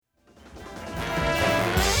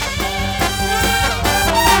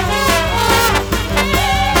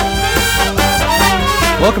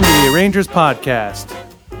Welcome to the Arrangers Podcast.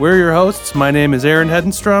 We're your hosts. My name is Aaron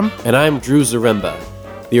Hedenstrom. And I'm Drew Zaremba.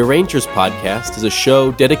 The Arrangers Podcast is a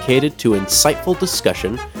show dedicated to insightful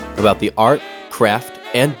discussion about the art, craft,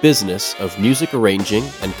 and business of music arranging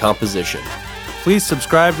and composition. Please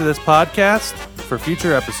subscribe to this podcast for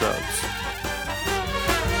future episodes.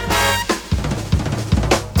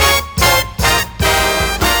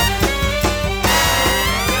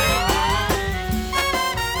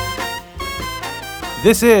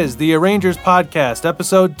 This is the Arrangers Podcast,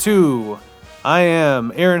 Episode 2. I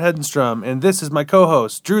am Aaron Hedenstrom, and this is my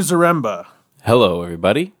co-host, Drew Zaremba. Hello,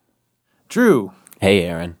 everybody. Drew. Hey,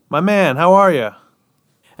 Aaron. My man, how are you?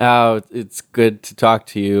 It's good to talk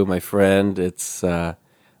to you, my friend. It's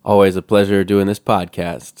always a pleasure doing this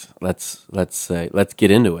podcast. Let's get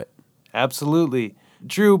into it. Absolutely.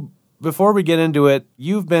 Drew, before we get into it,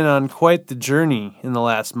 you've been on quite the journey in the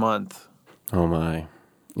last month. Oh, my.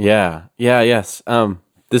 Yes.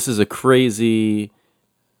 This is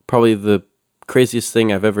probably the craziest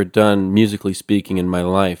thing I've ever done, musically speaking, in my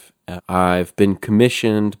life. I've been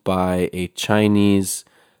commissioned by a Chinese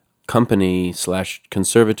company /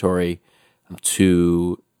 conservatory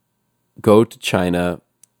to go to China,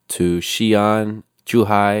 to Xi'an,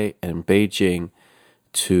 Zhuhai, and Beijing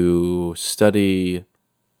to study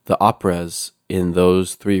the operas in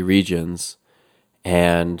those three regions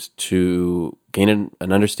and to gain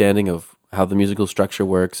an understanding of how the musical structure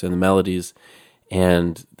works and the melodies.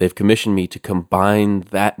 And they've commissioned me to combine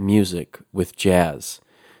that music with jazz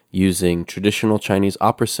using traditional Chinese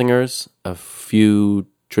opera singers, a few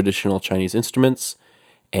traditional Chinese instruments,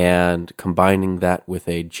 and combining that with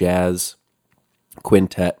a jazz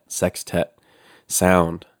quintet, sextet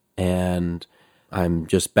sound. And I'm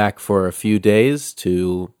just back for a few days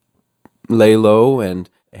to lay low and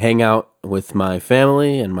hang out with my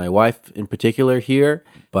family and my wife in particular here.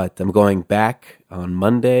 But I'm going back on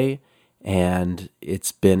Monday, and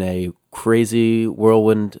it's been a crazy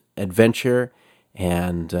whirlwind adventure.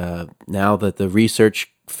 And now that the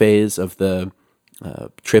research phase of the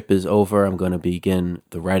trip is over, I'm going to begin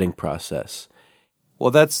the writing process.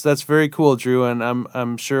 Well, that's very cool, Drew, and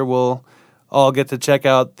I'm sure we'll all get to check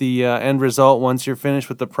out the end result once you're finished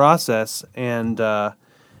with the process. And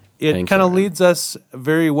it kind of leads us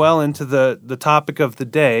very well into the topic of the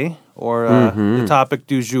day, or the topic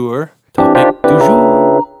du jour.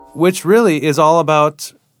 Which really is all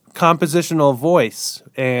about compositional voice,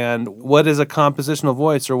 and what is a compositional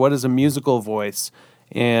voice, or what is a musical voice,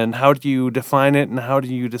 and how do you define it, and how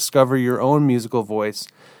do you discover your own musical voice,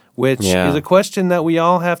 which is a question that we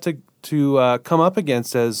all have to come up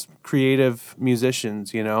against as creative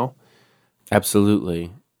musicians, you know?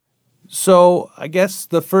 Absolutely. So I guess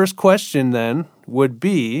the first question then would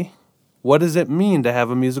be, what does it mean to have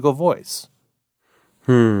a musical voice?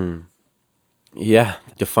 Yeah,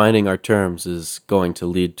 defining our terms is going to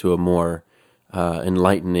lead to a more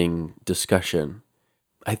enlightening discussion.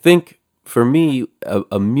 I think for me,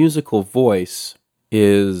 a musical voice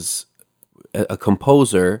is a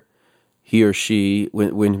composer. He or she,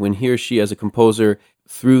 when he or she as a composer,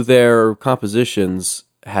 through their compositions,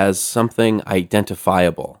 has something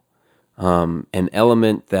identifiable, an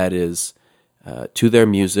element that is to their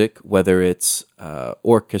music, whether it's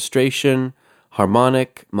orchestration,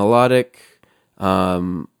 harmonic, melodic,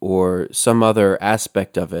 or some other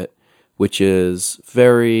aspect of it, which is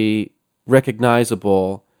very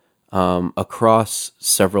recognizable across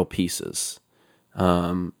several pieces,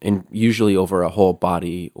 and usually over a whole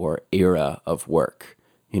body or era of work.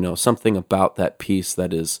 You know, something about that piece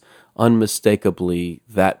that is unmistakably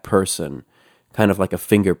that person, kind of like a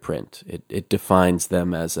fingerprint. It defines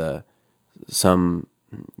them as it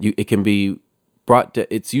can be brought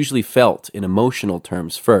to, it's usually felt in emotional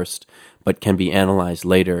terms first, but can be analyzed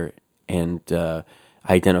later and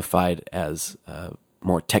identified as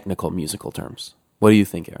more technical musical terms. What do you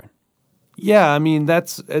think, Aaron? Yeah, I mean,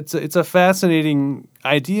 it's a fascinating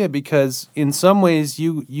idea, because in some ways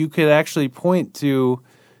you could actually point to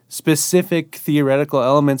specific theoretical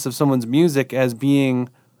elements of someone's music as being,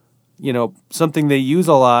 you know, something they use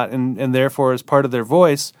a lot and therefore is part of their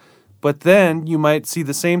voice. But then you might see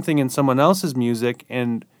the same thing in someone else's music,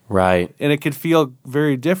 and it could feel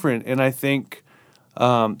very different. And I think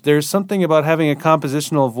there's something about having a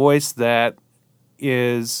compositional voice that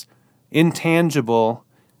is intangible,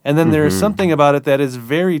 and then there is something about it that is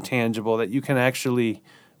very tangible, that you can actually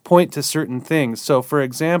point to certain things. So, for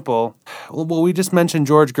example, we just mentioned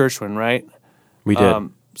George Gershwin, right? We did.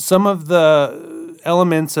 Some of the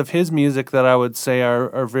elements of his music that I would say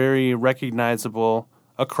are very recognizable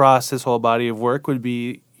across his whole body of work would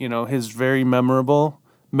be, you know, his very memorable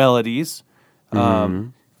melodies,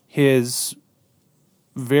 his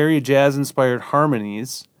very jazz-inspired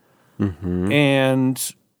harmonies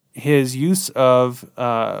and his use of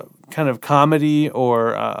kind of comedy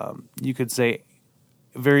or you could say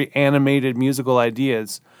very animated musical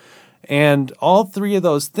ideas. And all three of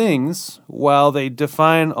those things, while they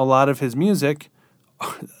define a lot of his music,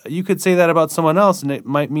 you could say that about someone else and it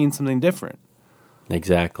might mean something different.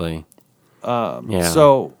 Exactly. Yeah.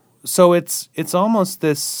 So it's almost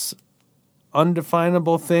this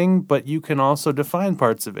undefinable thing, but you can also define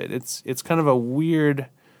parts of it. It's kind of a weird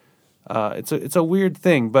it's a weird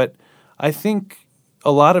thing, but I think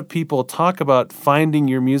a lot of people talk about finding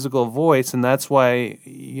your musical voice, and that's why,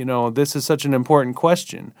 this is such an important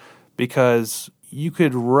question, because you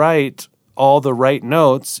could write all the right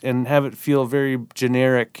notes and have it feel very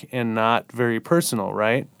generic and not very personal,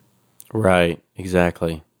 right? Right,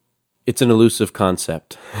 exactly. It's an elusive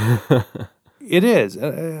concept. It is.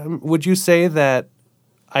 Would you say that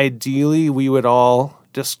ideally we would all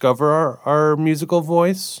discover our musical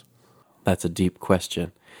voice? That's a deep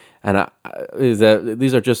question. And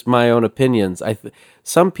these are just my own opinions.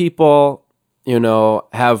 Some people,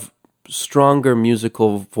 have stronger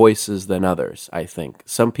musical voices than others, I think.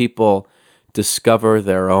 Some people discover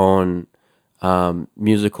their own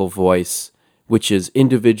musical voice, which is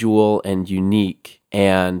individual and unique.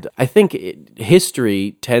 And I think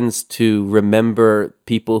history tends to remember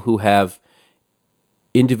people who have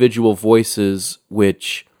individual voices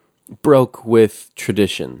which broke with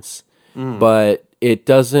traditions. But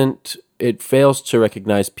it fails to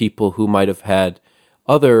recognize people who might have had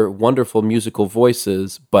other wonderful musical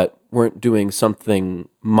voices but weren't doing something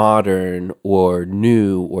modern or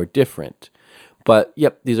new or different. But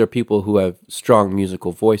yep, these are people who have strong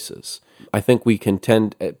musical voices. I think we can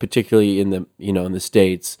tend, particularly in the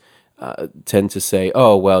States, tend to say,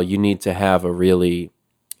 oh, well, you need to have a really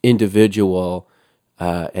individual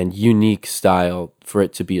and unique style for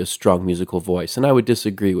it to be a strong musical voice. And I would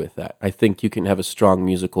disagree with that. I think you can have a strong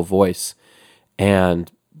musical voice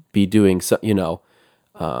and be doing,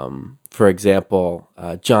 for example,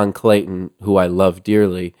 John Clayton, who I love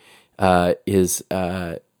dearly, has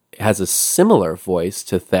a similar voice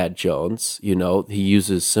to Thad Jones. He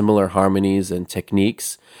uses similar harmonies and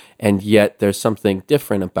techniques, and yet there's something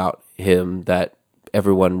different about him that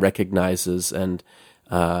everyone recognizes and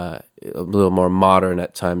a little more modern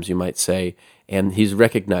at times, you might say, and he's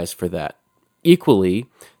recognized for that. Equally,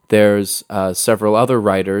 there's several other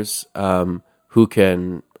writers who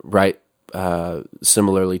can write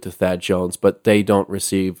similarly to Thad Jones, but they don't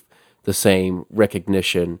receive the same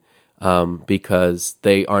recognition because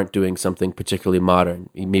they aren't doing something particularly modern.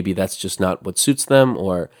 Maybe that's just not what suits them,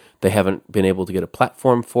 or they haven't been able to get a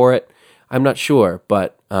platform for it. I'm not sure,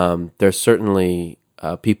 but there's certainly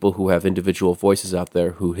people who have individual voices out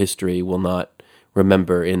there who history will not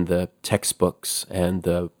remember in the textbooks and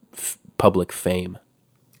the public fame.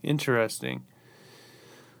 Interesting.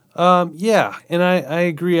 Yeah, and I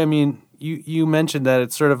agree. I mean, you mentioned that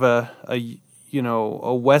it's sort of a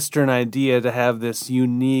Western idea to have this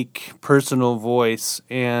unique personal voice,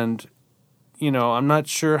 and I'm not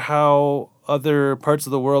sure how other parts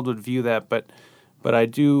of the world would view that, but I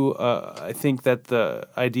do. I think that the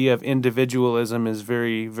idea of individualism is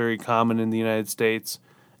very, very common in the United States,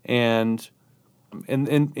 and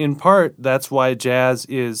in part that's why jazz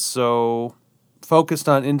is so focused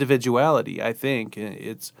on individuality. I think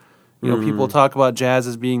it's people talk about jazz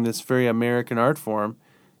as being this very American art form,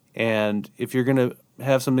 and if you're going to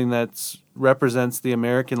have something that represents the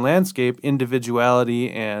American landscape,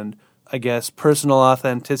 individuality and I guess personal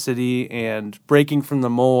authenticity and breaking from the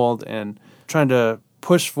mold and trying to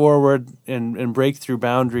push forward and break through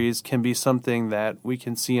boundaries can be something that we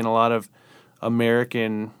can see in a lot of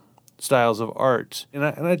American styles of art. And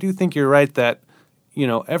I do think you're right that,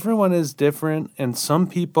 everyone is different, and some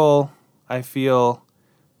people, I feel,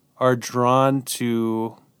 are drawn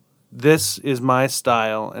to this is my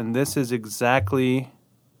style and this is exactly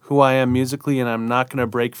who I am musically, and I'm not going to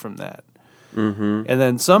break from that. Mm-hmm. And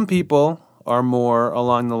then some people are more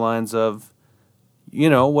along the lines of,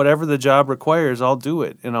 whatever the job requires, I'll do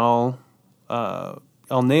it, and I'll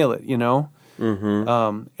nail it,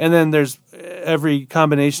 Mm-hmm. And then there's every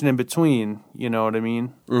combination in between, you know what I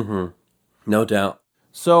mean? Mm-hmm. No doubt.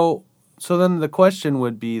 So then the question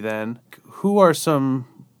would be then, who are some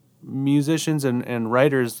musicians and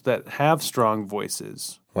writers that have strong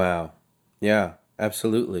voices? Wow. Yeah,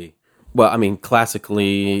 absolutely. Well, I mean,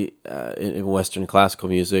 classically, in Western classical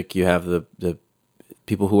music, you have the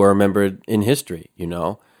people who are remembered in history,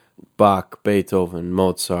 Bach, Beethoven,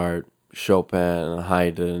 Mozart, Chopin,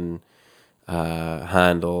 Haydn,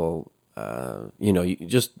 Handel. You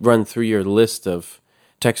just run through your list of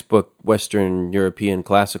textbook Western European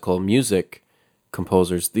classical music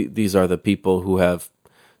composers, these are the people who have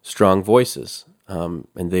strong voices, and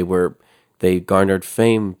they garnered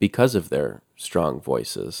fame because of their strong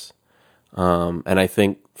voices. And I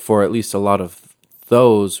think for at least a lot of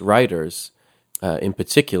those writers, in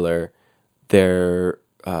particular, their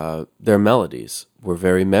melodies were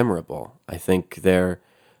very memorable. I think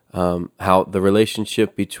how the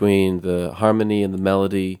relationship between the harmony and the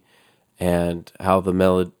melody, and how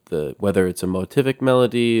whether it's a motivic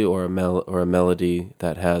melody or a melody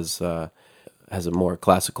that has a more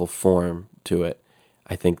classical form to it,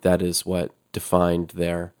 I think that is what defined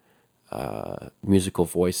their musical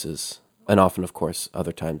voices. And often, of course,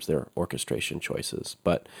 other times their orchestration choices.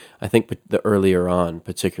 But I think the earlier on,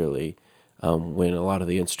 particularly, when a lot of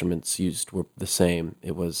the instruments used were the same,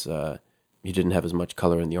 it was you didn't have as much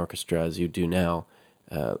color in the orchestra as you do now.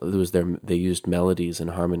 They used melodies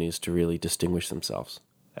and harmonies to really distinguish themselves.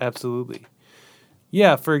 Absolutely.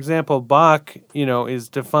 Yeah, for example, Bach, is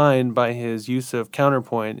defined by his use of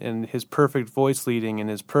counterpoint and his perfect voice leading and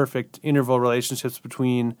his perfect interval relationships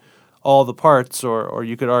between all the parts, or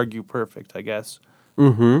you could argue perfect, I guess.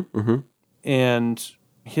 Mm-hmm. Mm-hmm. And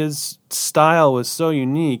his style was so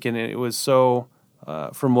unique, and it was so,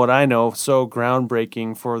 from what I know, so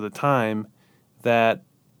groundbreaking for the time that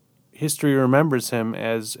history remembers him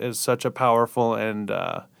as such a powerful and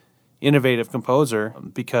innovative composer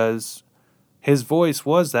because his voice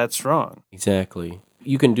was that strong. Exactly.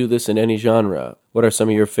 You can do this in any genre. What are some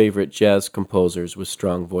of your favorite jazz composers with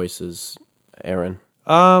strong voices, Aaron?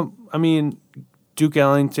 I mean, Duke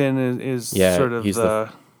Ellington is sort of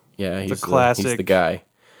the classic. He's the guy.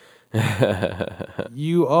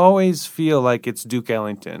 You always feel like it's Duke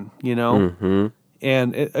Ellington, Mm-hmm.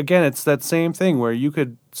 And again, it's that same thing where you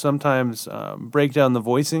could sometimes break down the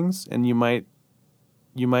voicings, and you might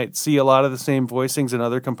see a lot of the same voicings in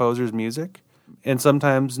other composers' music, and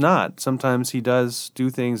sometimes not. Sometimes he does do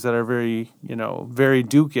things that are very, very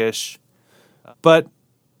Duke-ish, but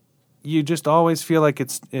you just always feel like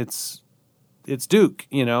it's Duke,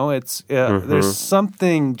 It's there's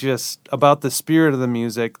something just about the spirit of the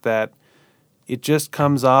music that it just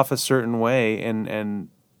comes off a certain way, and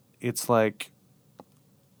it's like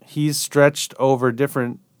he's stretched over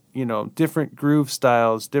different groove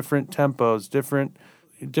styles, different tempos, different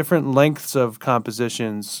lengths of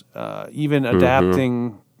compositions, even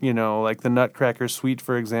adapting, like the Nutcracker Suite,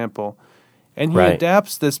 for example, and he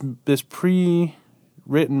adapts this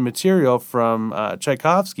pre-written material from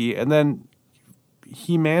Tchaikovsky, and then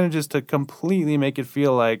he manages to completely make it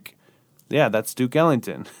feel like, yeah, that's Duke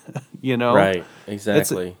Ellington, Right,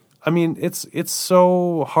 exactly. It's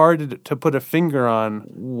so hard to put a finger on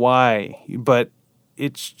why, but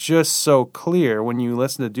it's just so clear when you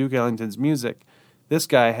listen to Duke Ellington's music. This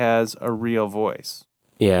guy has a real voice.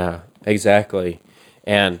 Yeah, exactly.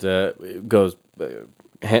 And it goes...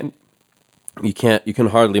 You can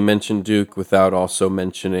hardly mention Duke without also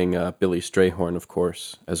mentioning Billy Strayhorn, of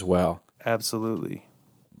course, as well. Absolutely.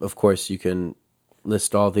 Of course, you can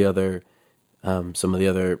list all the other, some of the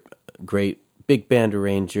other great big band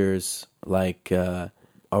arrangers, like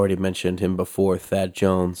already mentioned him before, Thad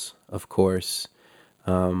Jones, of course.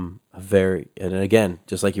 And again,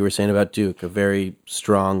 just like you were saying about Duke, a very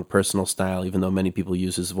strong personal style, even though many people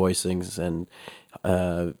use his voicings and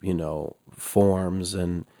forms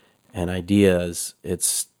and ideas.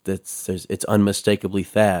 It's unmistakably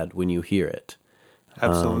Thad when you hear it.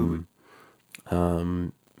 Absolutely.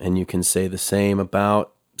 And you can say the same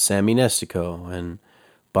about Sammy Nestico and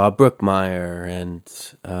Bob Brookmeyer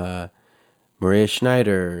and Maria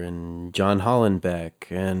Schneider and John Hollenbeck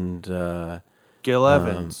and Gil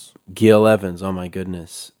Evans. Gil Evans, oh my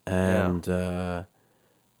goodness, and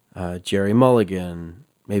Jerry Mulligan.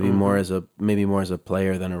 Maybe more as a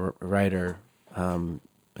player than a writer.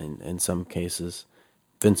 In some cases,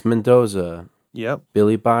 Vince Mendoza. Yep.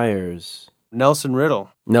 Billy Byers. Nelson Riddle.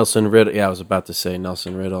 Yeah, I was about to say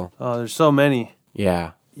Nelson Riddle. Oh, there's so many.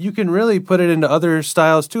 Yeah. You can really put it into other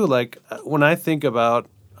styles too. Like when I think about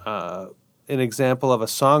an example of a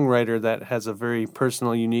songwriter that has a very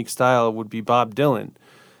personal, unique style, would be Bob Dylan.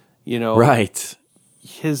 Right.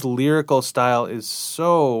 His lyrical style is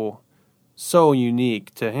so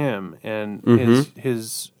unique to him, and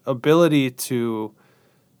his ability to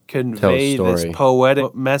convey this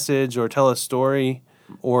poetic message or tell a story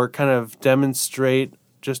or kind of demonstrate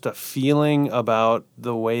just a feeling about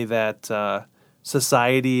the way that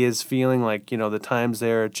society is feeling, like, the times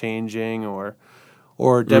there are changing,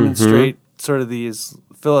 or demonstrate sort of these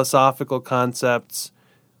philosophical concepts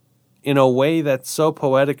in a way that's so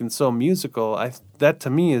poetic and so musical. That to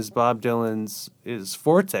me is Bob Dylan's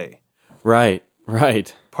forte. Right.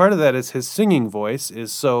 Right. Part of that is his singing voice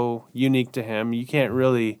is so unique to him. You can't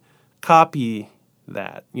really copy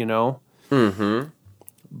that, you know? Mm-hmm.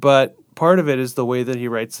 But part of it is the way that he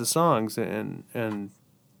writes the songs, and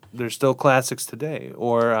they're still classics today.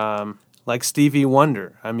 Or like Stevie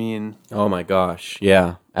Wonder. I mean, Oh my gosh.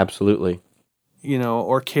 Yeah, absolutely. you know,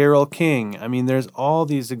 or Carole King. I mean, there's all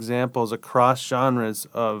these examples across genres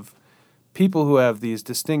of people who have these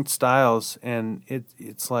distinct styles, and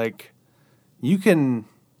it's like you can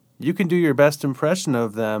do your best impression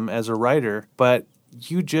of them as a writer, but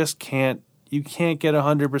you can't get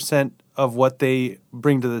 100% of what they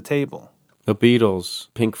bring to the table. The Beatles,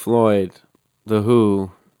 Pink Floyd, The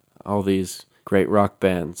Who, all these great rock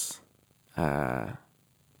bands.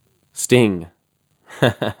 Sting.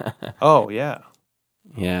 Oh, yeah.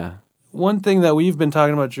 Yeah. One thing that we've been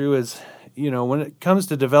talking about, Drew, is, you know, when it comes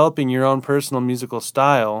to developing your own personal musical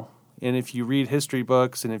style, and if you read history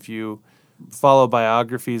books and if you follow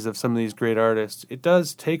biographies of some of these great artists, it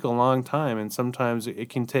does take a long time, and sometimes it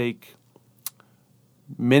can take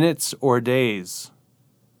minutes or days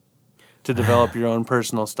to develop your own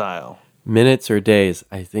personal style. Minutes or days.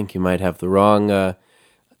 I think you might have the wrong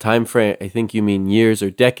time frame. I think you mean years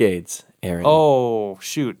or decades, Aaron. Oh,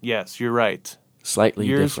 shoot. Yes, you're right. Slightly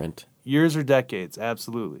different. Years or decades,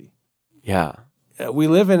 absolutely. Yeah. We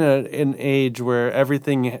live in an age where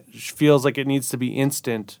everything feels like it needs to be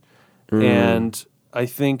instant. And I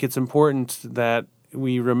think it's important that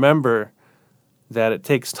we remember that it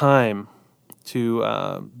takes time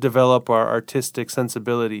to develop our artistic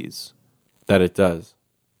sensibilities. That it does.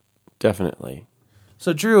 Definitely.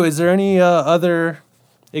 So, Drew, is there any other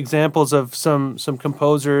examples of some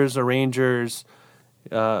composers, arrangers,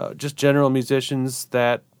 just general musicians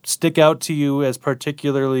that stick out to you as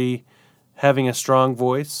particularly having a strong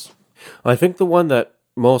voice? I think the one that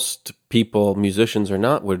most people, musicians or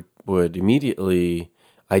not, would immediately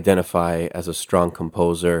identify as a strong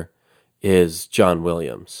composer is John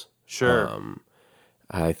Williams. Sure.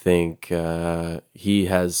 I think he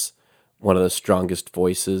has one of the strongest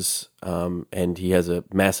voices, and he has a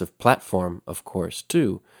massive platform, of course,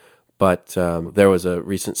 too. But there was a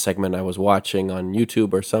recent segment I was watching on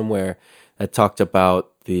YouTube or somewhere that talked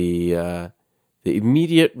about the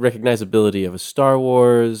immediate recognizability of a Star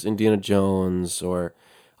Wars, Indiana Jones, or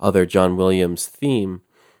other John Williams theme,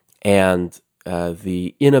 and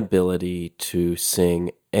the inability to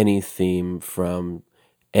sing any theme from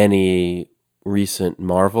any recent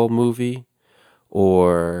Marvel movie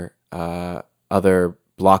or other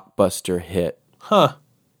blockbuster hit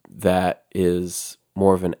that is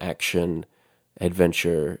more of an action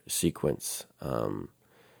adventure sequence.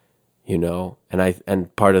 You know,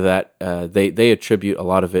 and part of that they attribute a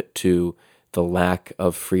lot of it to the lack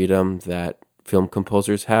of freedom that film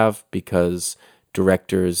composers have because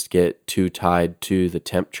directors get too tied to the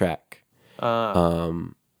temp track.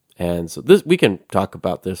 And so we can talk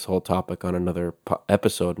about this whole topic on another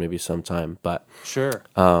episode maybe sometime, but Sure.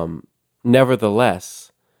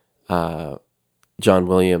 Nevertheless, John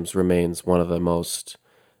Williams remains one of the most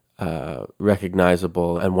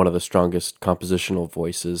recognizable and one of the strongest compositional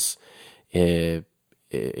voices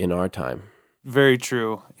in our time. Very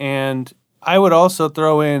true. And I would also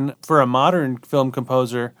throw in, for a modern film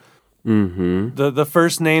composer, the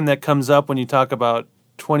first name that comes up when you talk about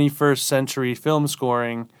 21st century film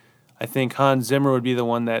scoring, I think Hans Zimmer would be the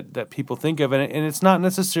one that people think of. And it's not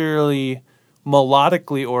necessarily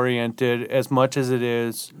melodically oriented as much as it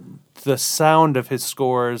is the sound of his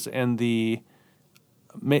scores and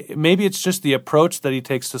maybe it's just the approach that he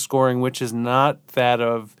takes to scoring, which is not that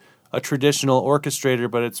of a traditional orchestrator,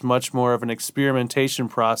 but it's much more of an experimentation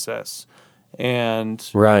process. And,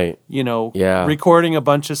 right, you know, yeah, recording a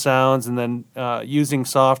bunch of sounds and then using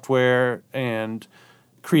software and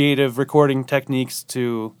creative recording techniques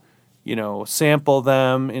to, you know, sample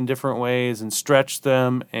them in different ways and stretch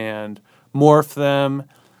them and morph them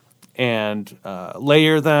and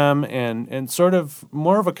layer them and sort of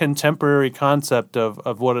more of a contemporary concept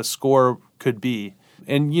of what a score could be.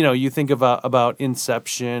 And, you know, you think about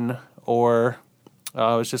Inception, or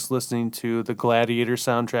I was just listening to the Gladiator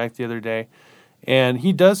soundtrack the other day, and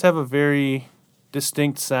he does have a very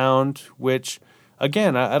distinct sound, which,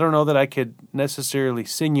 again, I don't know that I could necessarily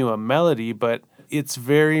sing you a melody, but it's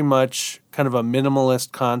very much kind of a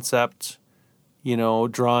minimalist concept, you know,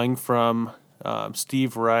 drawing from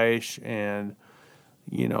Steve Reich and,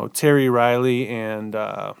 you know, Terry Riley and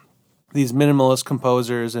these minimalist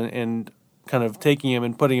composers and kind of taking him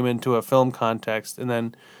and putting him into a film context, and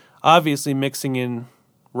then obviously mixing in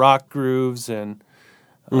rock grooves and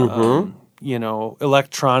you know,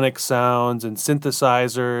 electronic sounds and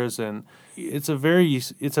synthesizers, and it's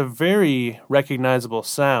a very recognizable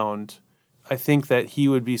sound. I think that he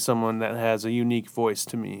would be someone that has a unique voice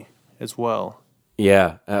to me as well.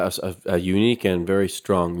 Yeah, a unique and very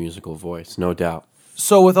strong musical voice, no doubt.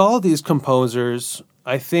 So with all these composers,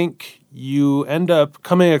 I think you end up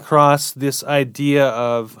coming across this idea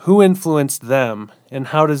of who influenced them and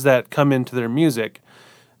how does that come into their music.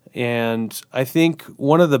 And I think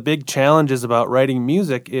one of the big challenges about writing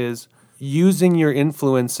music is using your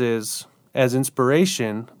influences as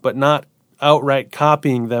inspiration, but not outright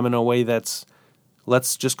copying them in a way that's,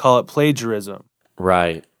 let's just call it plagiarism.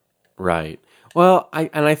 Right, right. Well,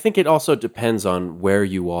 I think it also depends on where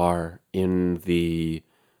you are in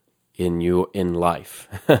life.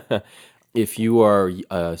 If you are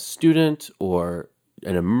a student or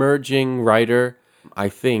an emerging writer, I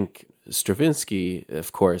think Stravinsky,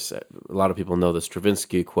 of course, a lot of people know the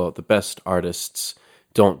Stravinsky quote, the best artists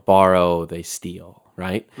don't borrow, they steal,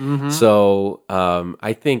 right? Mm-hmm. So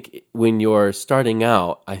I think when you're starting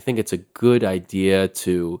out, I think it's a good idea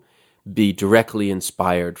to be directly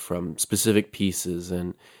inspired from specific pieces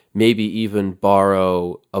and maybe even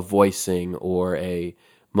borrow a voicing or a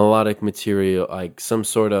melodic material, like some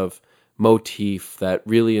sort of motif that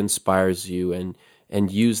really inspires you, and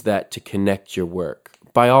use that to connect your work.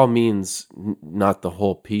 By all means, not the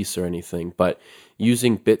whole piece or anything, but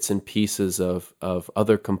using bits and pieces of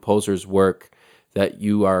other composers' work that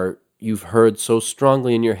you've heard so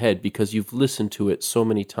strongly in your head because you've listened to it so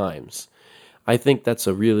many times. I think that's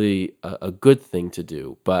a really a good thing to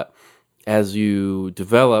do. But as you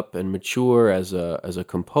develop and mature as a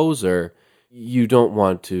composer, you don't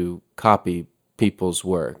want to copy people's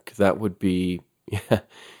work. That would be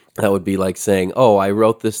like saying, "Oh, I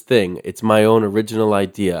wrote this thing. It's my own original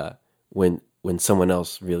idea," when someone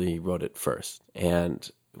else really wrote it first. And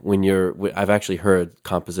I've actually heard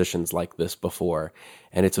compositions like this before,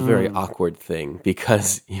 and it's a very awkward thing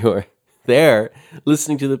because you're there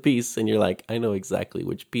listening to the piece and you're like, I know exactly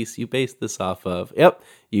which piece you based this off of. Yep,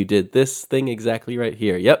 you did this thing exactly right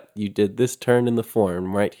here. Yep, you did this turn in the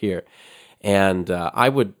form right here. And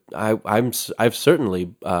I've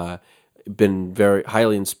certainly been very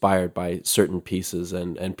highly inspired by certain pieces,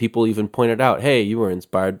 and people even pointed out, hey, you were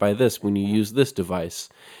inspired by this when you use this device.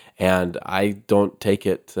 And I don't take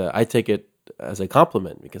it, I take it as a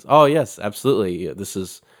compliment because, oh yes, absolutely, this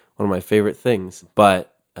is one of my favorite things. But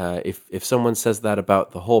if someone says that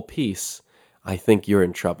about the whole piece, I think you're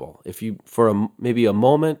in trouble. If you, for maybe a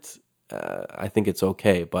moment, I think it's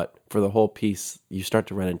okay, but for the whole piece, you start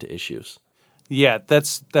to run into issues. Yeah,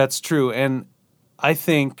 that's true. And I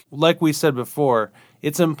think, like we said before,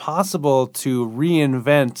 it's impossible to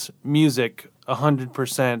reinvent music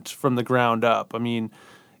 100% from the ground up. I mean,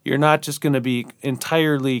 you're not just going to be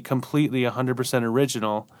entirely, completely 100%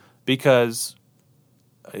 original because,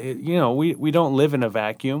 we don't live in a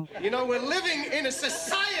vacuum. We're living in a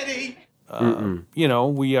society.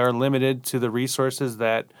 We are limited to the resources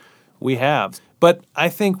that we have. But I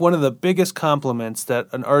think one of the biggest compliments that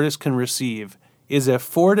an artist can receive is if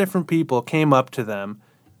 4 different people came up to them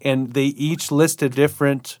and they each listed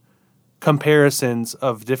different comparisons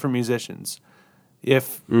of different musicians.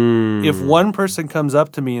 If one person comes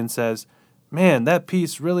up to me and says, man, that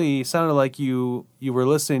piece really sounded like you were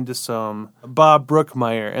listening to some Bob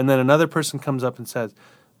Brookmeyer, and then another person comes up and says,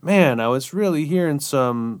 man, I was really hearing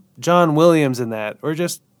some John Williams in that, or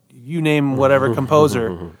just you name whatever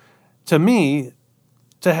composer. To me,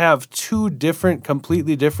 to have 2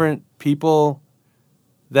 completely different people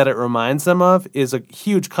that it reminds them of is a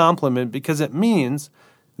huge compliment because it means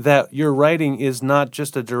that your writing is not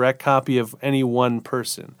just a direct copy of any one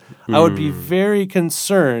person. I would be very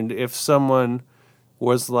concerned if someone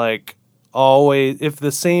was like if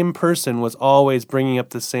the same person was always bringing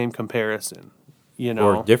up the same comparison,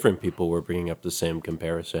 Or different people were bringing up the same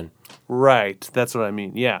comparison. Right, that's what I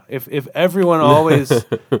mean. Yeah, if everyone always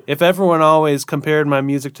compared my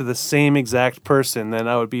music to the same exact person, then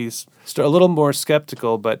I would be a little more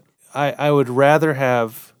skeptical. But I would rather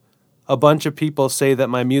have a bunch of people say that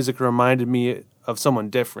my music reminded me of someone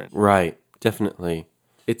different. Right, definitely.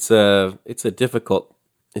 It's a difficult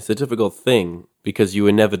thing because you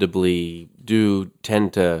inevitably do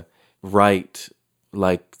tend to write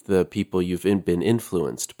like the people you've been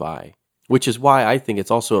influenced by, which is why I think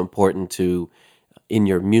it's also important to, in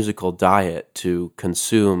your musical diet, to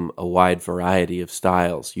consume a wide variety of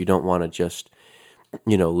styles. You don't want to just,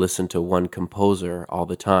 listen to one composer all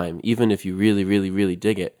the time. Even if you really, really, really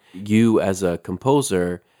dig it, you as a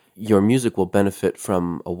composer, your music will benefit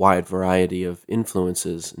from a wide variety of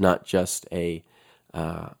influences, not just a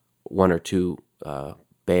one or two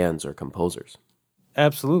bands or composers.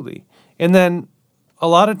 Absolutely. And then a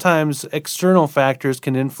lot of times external factors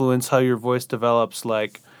can influence how your voice develops,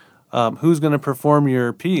 like who's going to perform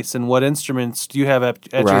your piece and what instruments do you have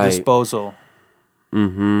at your Right. disposal.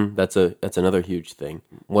 Mm-hmm. That's another huge thing.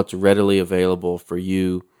 What's readily available for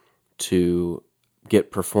you to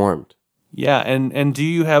get performed? Yeah, and do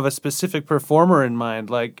you have a specific performer in mind?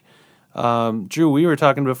 Like, Drew, we were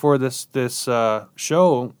talking before this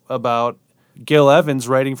show about Gil Evans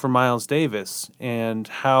writing for Miles Davis and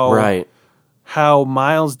Right. how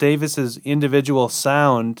Miles Davis's individual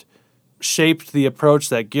sound shaped the approach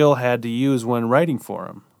that Gil had to use when writing for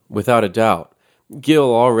him. Without a doubt. Gil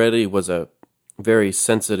already was a very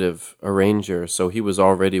sensitive arranger, so he was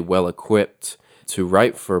already well equipped to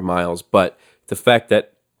write for Miles, but the fact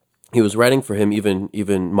that he was writing for him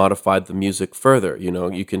even modified the music further. You know,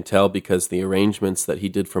 you can tell because the arrangements that he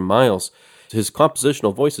did for Miles, his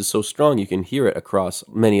compositional voice is so strong you can hear it across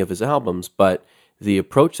many of his albums, but the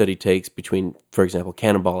approach that he takes between, for example,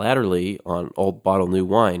 Cannonball Adderley on Old Bottle New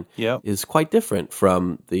Wine is quite different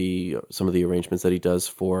from some of the arrangements that he does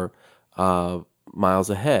for Miles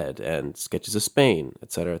Ahead and Sketches of Spain,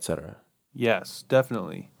 et cetera, et cetera. Yes,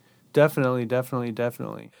 definitely. Definitely.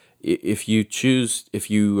 If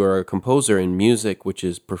you are a composer in music which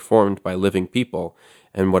is performed by living people,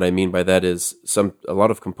 and what I mean by that is a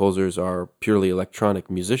lot of composers are purely electronic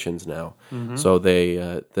musicians now, so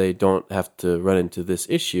they don't have to run into this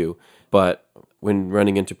issue. But when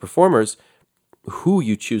running into performers, who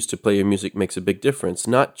you choose to play your music makes a big difference.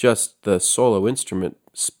 Not just the solo instrument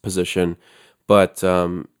position, but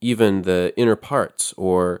even the inner parts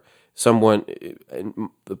or someone.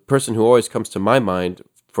 The person who always comes to my mind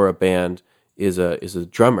for a band is a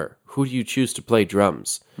drummer. Who do you choose to play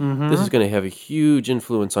drums? This is going to have a huge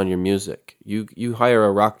influence on your music. You hire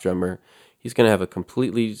a rock drummer, he's going to have a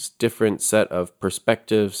completely different set of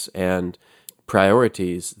perspectives and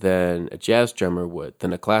priorities than a jazz drummer would,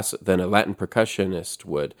 than a Latin percussionist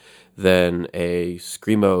would, than a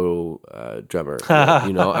screamo drummer.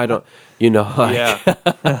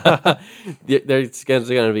 There's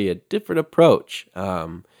going to be a different approach,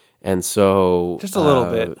 and so Just a little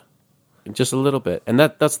bit. Just a little bit, and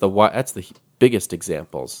that's the biggest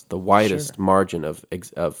examples, the widest margin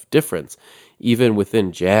of difference, even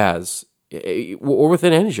within jazz or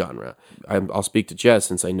within any genre. I'll speak to jazz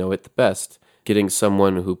since I know it the best. Getting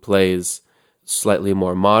someone who plays slightly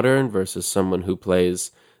more modern versus someone who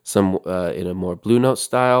plays in a more Blue Note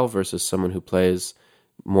style versus someone who plays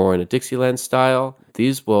more in a Dixieland style.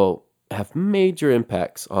 These will have major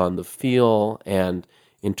impacts on the feel and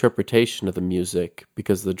interpretation of the music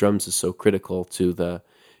because the drums is so critical to the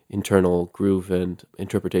internal groove and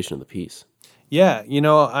interpretation of the piece. Yeah,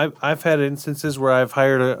 I've had instances where I've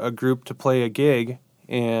hired a group to play a gig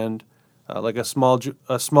and like a small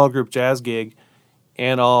group jazz gig,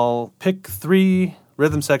 and I'll pick 3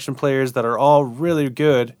 rhythm section players that are all really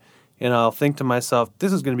good, and I'll think to myself,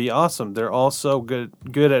 this is going to be awesome. They're all so good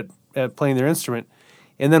at playing their instrument.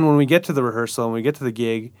 And then when we get to the rehearsal and we get to the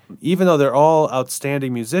gig, even though they're all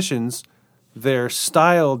outstanding musicians, their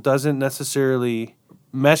style doesn't necessarily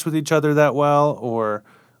mesh with each other that well, or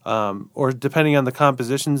depending on the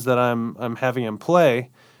compositions that I'm having them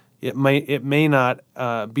play, it may not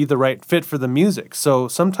be the right fit for the music. So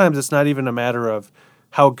sometimes it's not even a matter of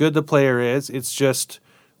how good the player is. It's just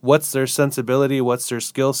what's their sensibility, what's their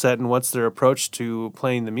skill set, and what's their approach to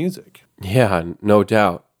playing the music. Yeah, no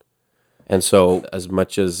doubt. And so as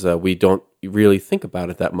much as we don't really think about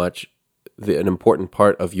it that much, an important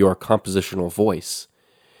part of your compositional voice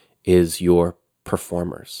is your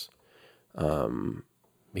performers.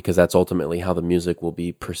 Because that's ultimately how the music will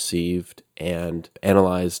be perceived and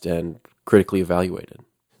analyzed and critically evaluated.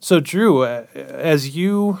 So, Drew, as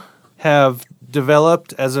you have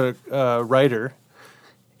developed as a writer,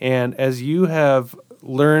 and as you have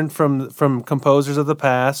learned from composers of the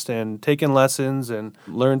past and taken lessons and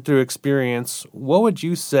learned through experience, what would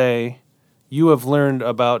you say you have learned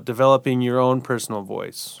about developing your own personal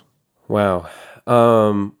voice? Wow.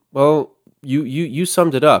 Well, you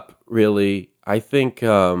summed it up, really. I think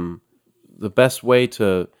the best way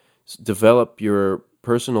to develop your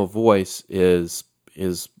personal voice is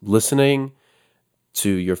listening to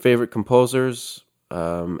your favorite composers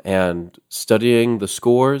and studying the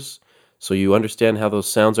scores so you understand how those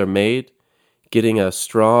sounds are made, getting a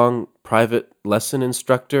strong private lesson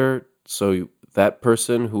instructor so that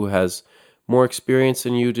person who has more experience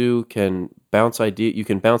than you do can bounce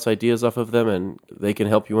ideas off of them, and they can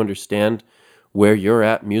help you understand where you're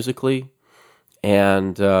at musically.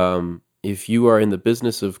 And if you are in the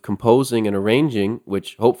business of composing and arranging,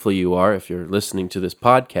 which hopefully you are if you're listening to this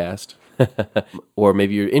podcast, or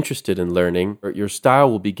maybe you're interested in learning, or your style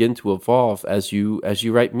will begin to evolve as you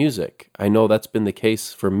write music. I know that's been the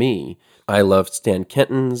case for me. I loved Stan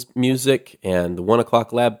Kenton's music and the 1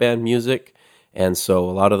 O'Clock Lab Band music, and so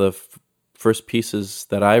a lot of the first pieces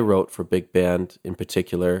that I wrote for big band in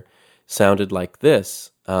particular sounded like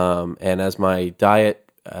this. And as my diet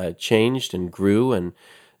changed and grew, and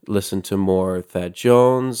listened to more Thad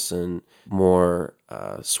Jones and more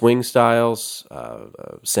swing styles,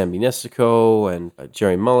 Sam Munesico and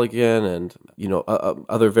Jerry Mulligan, and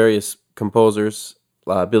other various composers,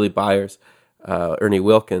 Billy Byers, Ernie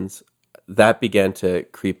Wilkins, that began to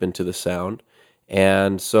creep into the sound.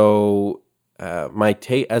 And so as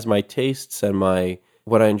my tastes and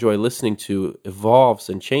what I enjoy listening to evolves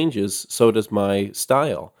and changes, so does my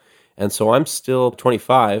style. And so I'm still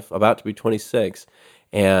 25, about to be 26,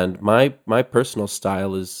 and my personal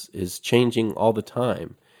style is changing all the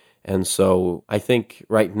time. And so I think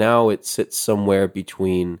right now it sits somewhere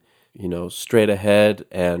between, straight ahead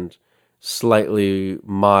and slightly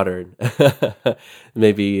modern.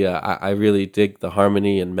 Maybe I really dig the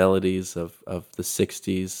harmony and melodies of the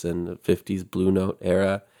 60s and the 50s Blue Note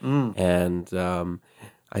era. And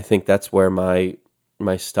I think that's where my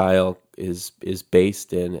style is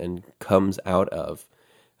based in and comes out of.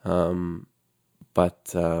 But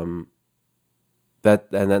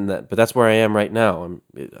that's where I am right now.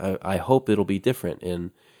 I hope it'll be different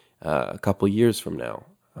in a couple years from now.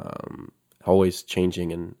 Always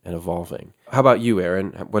changing and evolving. How about you,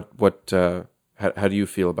 Aaron? How do you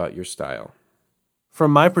feel about your style?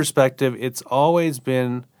 From my perspective, it's always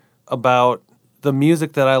been about the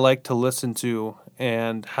music that I like to listen to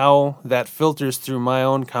and how that filters through my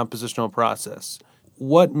own compositional process.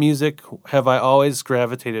 What music have I always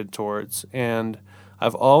gravitated towards? And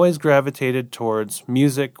I've always gravitated towards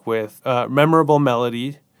music with memorable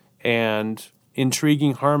melody and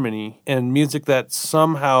intriguing harmony, and music that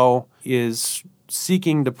somehow is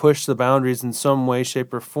seeking to push the boundaries in some way,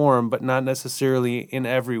 shape, or form, but not necessarily in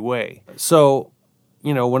every way. So,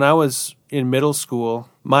 when I was in middle school,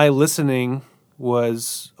 my listening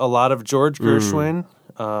was a lot of George Gershwin,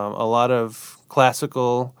 a lot of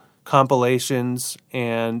classical compilations,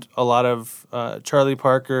 and a lot of Charlie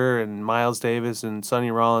Parker and Miles Davis and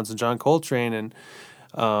Sonny Rollins and John Coltrane and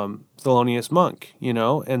Thelonious Monk,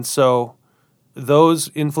 And so those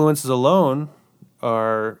influences alone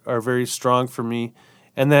are very strong for me.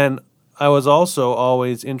 And then I was also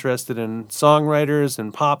always interested in songwriters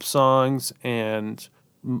and pop songs and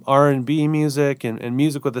R&B music and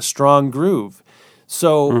music with a strong groove.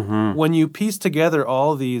 So when you piece together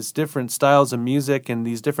all these different styles of music and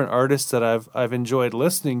these different artists that I've enjoyed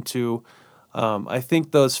listening to, I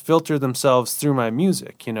think those filter themselves through my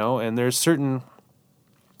music, and there's certain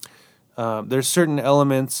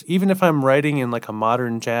elements, even if I'm writing in like a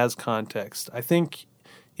modern jazz context. I think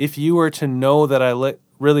if you were to know that I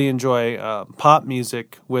really enjoy pop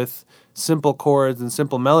music with simple chords and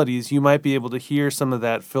simple melodies, you might be able to hear some of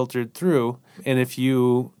that filtered through. And if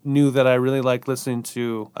you knew that I really like listening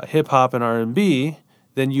to hip hop and R&B,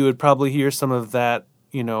 then you would probably hear some of that,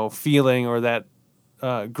 feeling or that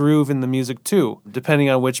groove in the music too, depending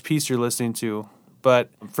on which piece you're listening to. But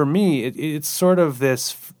for me, it's sort of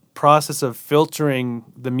this process of filtering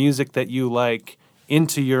the music that you like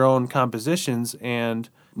into your own compositions. And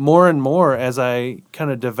more as I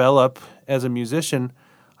kind of develop as a musician,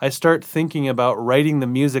 I start thinking about writing the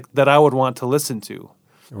music that I would want to listen to.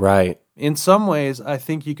 Right. In some ways, I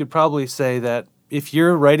think you could probably say that if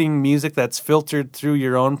you're writing music that's filtered through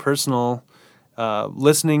your own personal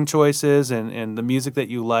listening choices and the music that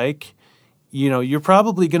you like, you're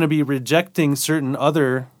probably going to be rejecting certain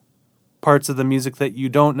other parts of the music that you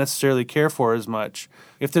don't necessarily care for as much.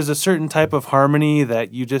 If there's a certain type of harmony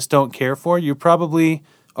that you just don't care for, you probably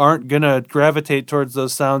aren't going to gravitate towards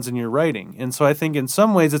those sounds in your writing. And so I think in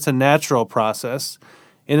some ways it's a natural process,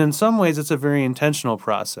 and in some ways it's a very intentional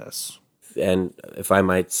process. And if I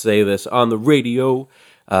might say this on the radio,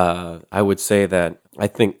 I would say that I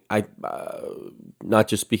think not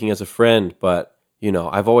just speaking as a friend, but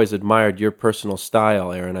I've always admired your personal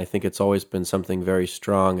style, Aaron. I think it's always been something very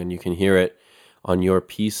strong, and you can hear it on your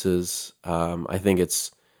pieces. I think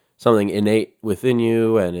it's something innate within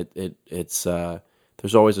you, and it's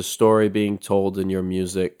there's always a story being told in your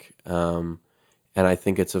music, and I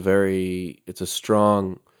think it's a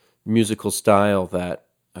strong musical style that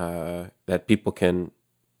people can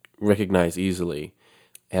recognize easily,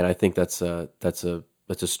 and I think that's a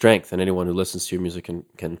strength, and anyone who listens to your music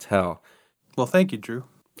can tell. Well, thank you, Drew.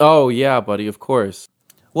 Oh yeah, buddy, of course.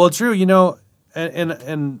 Well, Drew,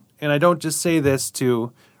 and I don't just say this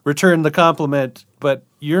to return the compliment, but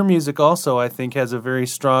your music also, I think, has a very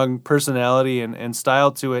strong personality and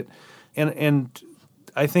style to it. And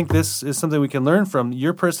I think this is something we can learn from.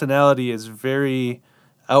 Your personality is very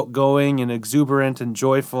outgoing and exuberant and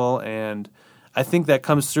joyful, and I think that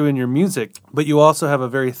comes through in your music. But you also have a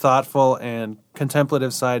very thoughtful and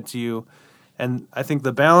contemplative side to you. And I think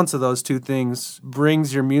the balance of those two things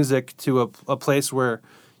brings your music to a place where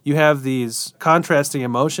you have these contrasting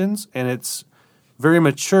emotions, and it's very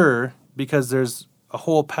mature because there's a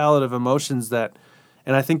whole palette of emotions that,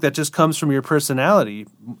 and I think that just comes from your personality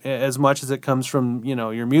as much as it comes from,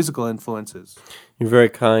 your musical influences. You're very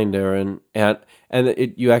kind, Aaron, and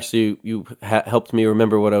you helped me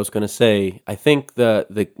remember what I was going to say. I think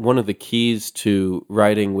the one of the keys to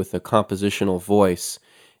writing with a compositional voice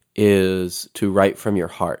is to write from your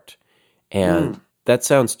heart, and that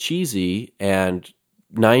sounds cheesy and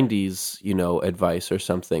 90s, advice or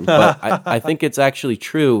something, but I think it's actually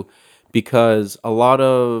true. Because a lot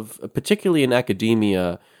of, particularly in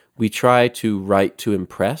academia, we try to write to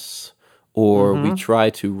impress, or we try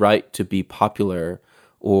to write to be popular,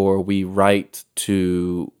 or we write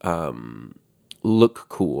to look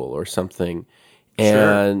cool or something.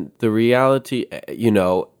 And the reality,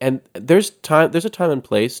 and there's a time and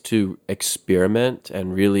place to experiment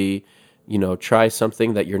and really, try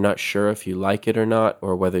something that you're not sure if you like it or not,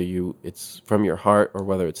 or whether it's from your heart or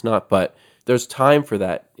whether it's not. But there's time for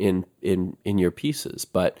that in your pieces.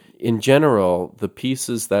 But in general, the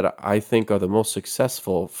pieces that I think are the most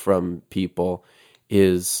successful from people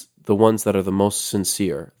is the ones that are the most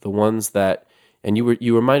sincere, the ones that, and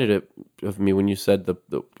you reminded it of me when you said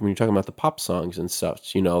when you're talking about the pop songs and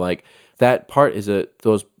such, like that part is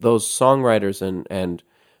those songwriters and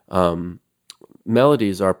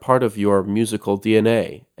melodies are part of your musical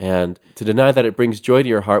DNA. And to deny that it brings joy to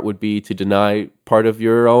your heart would be to deny part of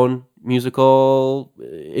your own musical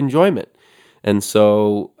enjoyment. And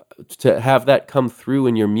so to have that come through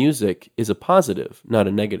in your music is a positive, not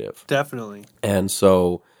a negative. Definitely. And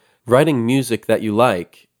so writing music that you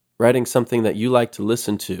like, writing something that you like to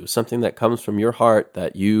listen to, something that comes from your heart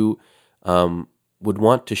that you would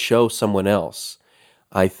want to show someone else,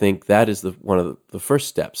 I think that is one of the first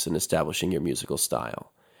steps in establishing your musical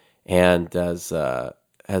style. And as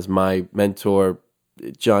my mentor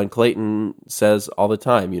John Clayton says all the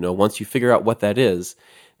time, once you figure out what that is,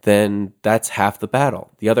 then that's half the battle.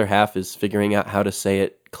 The other half is figuring out how to say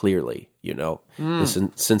it clearly,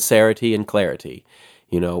 the sincerity and clarity,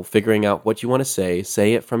 figuring out what you want to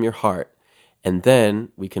say it from your heart, and then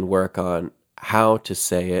we can work on how to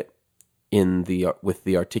say it with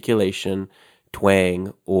the articulation,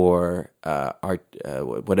 twang, or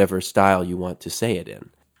whatever style you want to say it in.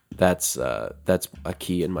 That's a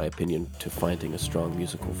key, in my opinion, to finding a strong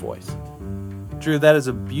musical voice. Drew, that is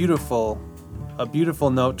a beautiful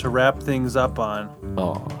note to wrap things up on.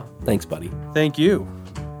 Oh, thanks, buddy. Thank you.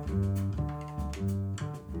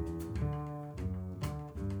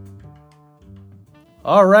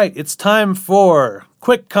 All right, it's time for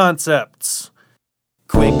Quick Concepts.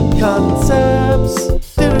 Quick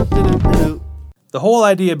Concepts. The whole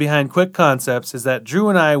idea behind Quick Concepts is that Drew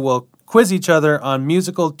and I will quiz each other on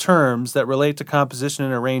musical terms that relate to composition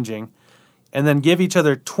and arranging, and then give each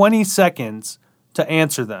other 20 seconds to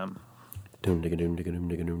answer them. You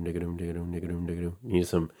need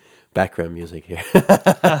some background music here.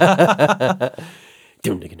 Yeah.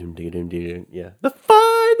 The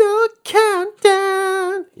final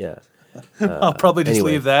countdown. Yeah. I'll probably just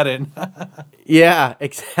leave that in. Yeah,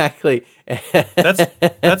 exactly.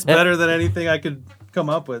 That's better than anything I could come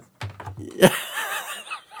up with.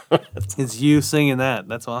 It's you singing that.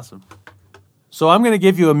 That's awesome. So I'm going to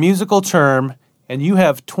give you a musical term, and you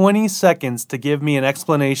have 20 seconds to give me an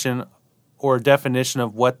explanation or definition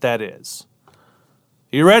of what that is.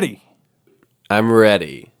 You ready? I'm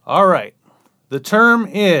ready. All right. The term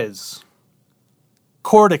is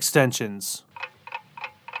chord extensions.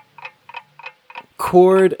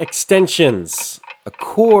 Chord extensions. A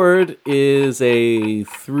chord is a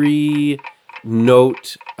 3-note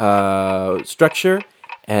structure,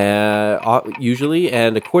 usually,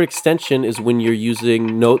 and a chord extension is when you're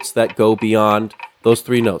using notes that go beyond those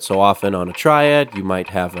 3 notes. So often on a triad, you might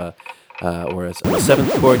have on a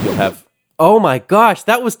 7th chord, you'll have. Oh my gosh,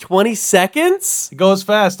 that was 20 seconds? It goes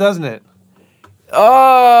fast, doesn't it?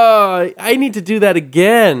 Oh, I need to do that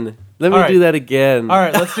again. Let me do that again. All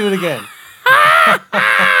right, let's do it again.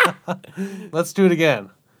 Let's do it again.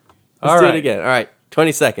 Let's do it again. All right,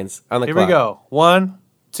 20 seconds on the clock. Here we go. 1,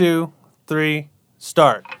 2, 3,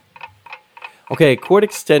 start. Okay, chord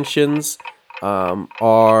extensions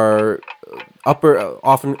are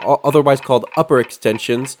often otherwise called upper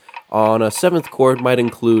extensions. On a 7th chord might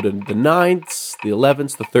include the 9ths, the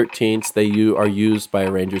 11ths, the 13ths. They are used by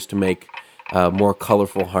arrangers to make more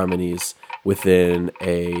colorful harmonies within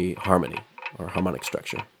a harmony or harmonic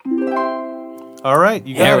structure. All right,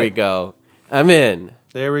 you got it. There we go. I'm in.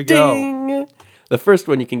 There we go. Ding! The first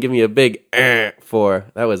one you can give me a big for.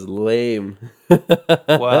 That was lame.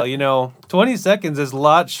 Well, 20 seconds is a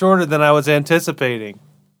lot shorter than I was anticipating.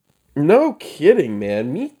 No kidding,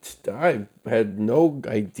 man. I had no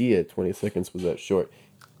idea 20 seconds was that short.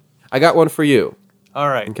 I got one for you. All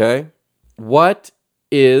right. Okay. What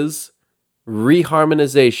is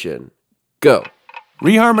reharmonization? Go.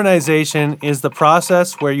 Reharmonization is the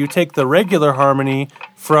process where you take the regular harmony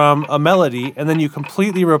from a melody and then you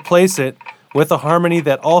completely replace it with a harmony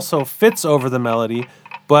that also fits over the melody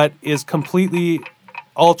but is completely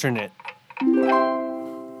alternate.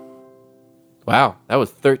 Wow, that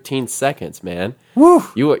was 13 seconds, man. Woo!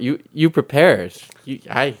 You prepared. You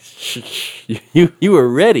were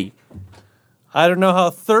ready. I don't know how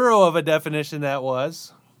thorough of a definition that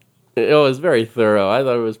was. It was very thorough. I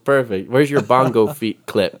thought it was perfect. Where's your bongo feet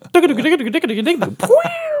clip? I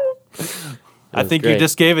think great. you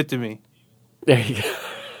just gave it to me. There you go.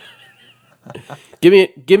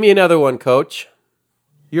 Give me another one, Coach.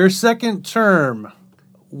 Your second term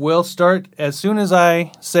will start as soon as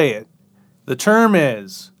I say it. The term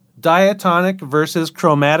is diatonic versus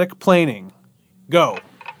chromatic planing. Go.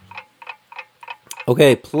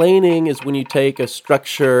 Okay, planing is when you take a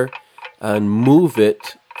structure and move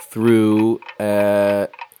it through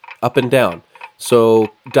up and down.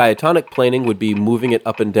 So diatonic planing would be moving it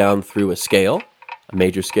up and down through a scale, a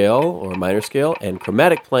major scale or a minor scale, and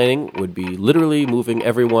chromatic planing would be literally moving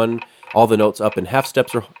all the notes up in half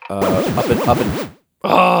steps or up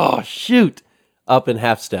in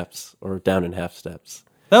half steps or down in half steps.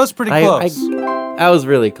 That was pretty close. I was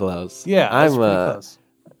really close. Yeah, that's pretty close.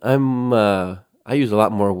 I use a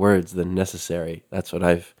lot more words than necessary. That's what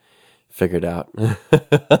I've figured out.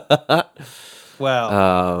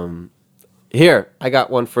 Wow. Here, I got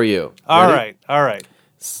one for you. All Ready? right.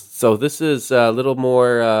 So this is a little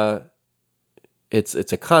more, it's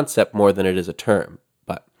a concept more than it is a term.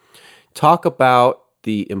 But talk about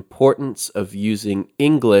the importance of using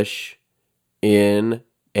English in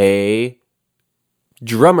a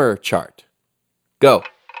drummer chart. Go.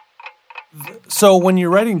 So when you're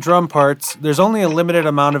writing drum parts, there's only a limited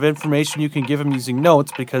amount of information you can give them using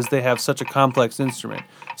notes because they have such a complex instrument.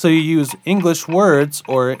 So you use English words,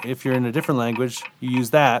 or if you're in a different language, you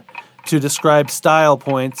use that to describe style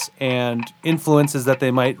points and influences that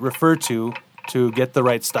they might refer to get the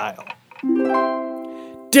right style.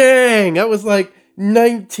 Dang, that was like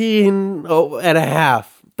 19 and a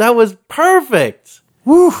half. That was perfect.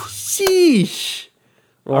 Woo! Sheesh.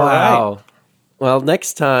 Wow. All right. Well,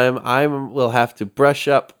 next time I will have to brush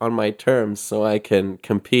up on my terms so I can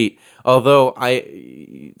compete. Although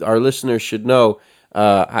our listeners should know,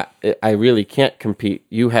 I really can't compete.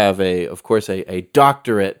 You have of course, a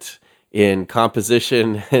doctorate in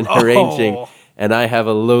composition and arranging, and I have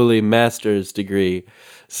a lowly master's degree.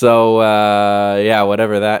 So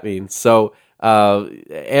whatever that means. So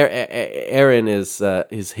Aaron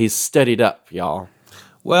he's studied up, y'all.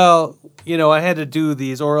 Well, I had to do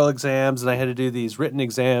these oral exams and I had to do these written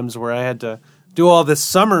exams where I had to do all this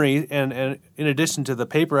summary and in addition to the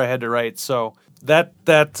paper I had to write. So that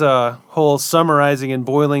whole summarizing and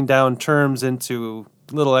boiling down terms into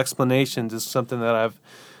little explanations is something that I've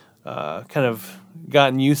kind of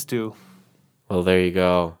gotten used to. Well, there you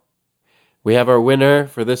go. We have our winner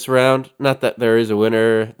for this round. Not that there is a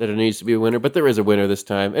winner, that there needs to be a winner, but there is a winner this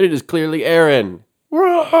time, and it is clearly Aaron.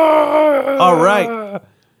 All right.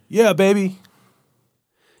 Yeah, baby.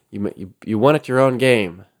 You won at your own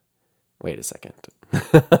game. Wait a second. I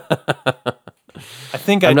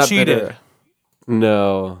think I cheated. Better.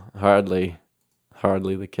 No, hardly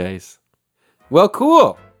the case. Well,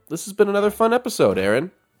 cool. This has been another fun episode,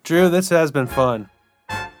 Aaron. Drew, this has been fun.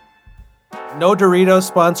 No Doritos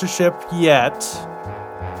sponsorship yet.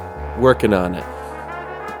 Working on it.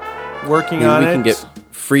 Working on it. We can get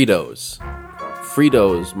Fritos.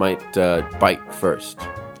 Fritos might bite first.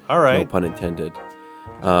 All right. No pun intended.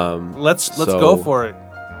 Let's go for it.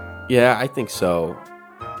 Yeah, I think so.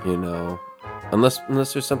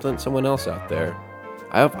 Unless there's someone else out there.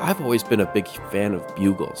 I've always been a big fan of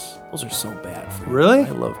bugles. Those are so bad for you. Really? I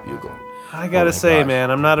love bugle. I gotta say, gosh.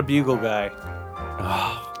 Man, I'm not a bugle guy.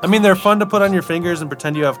 I mean, they're fun to put on your fingers and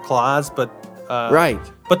pretend you have claws, but right.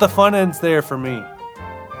 But the fun end's there for me.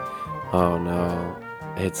 Oh no,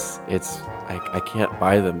 it's. I can't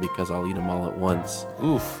buy them because I'll eat them all at once.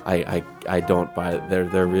 Oof. I don't buy it.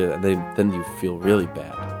 They're really, then you feel really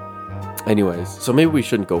bad. Anyways, so maybe we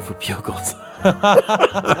shouldn't go for bugles.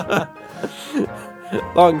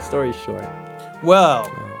 Long story short. Well,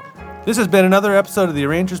 this has been another episode of the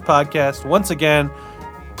Arrangers Podcast. Once again,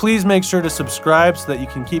 please make sure to subscribe so that you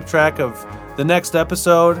can keep track of the next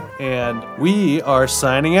episode. And we are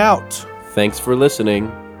signing out. Thanks for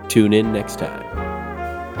listening. Tune in next time.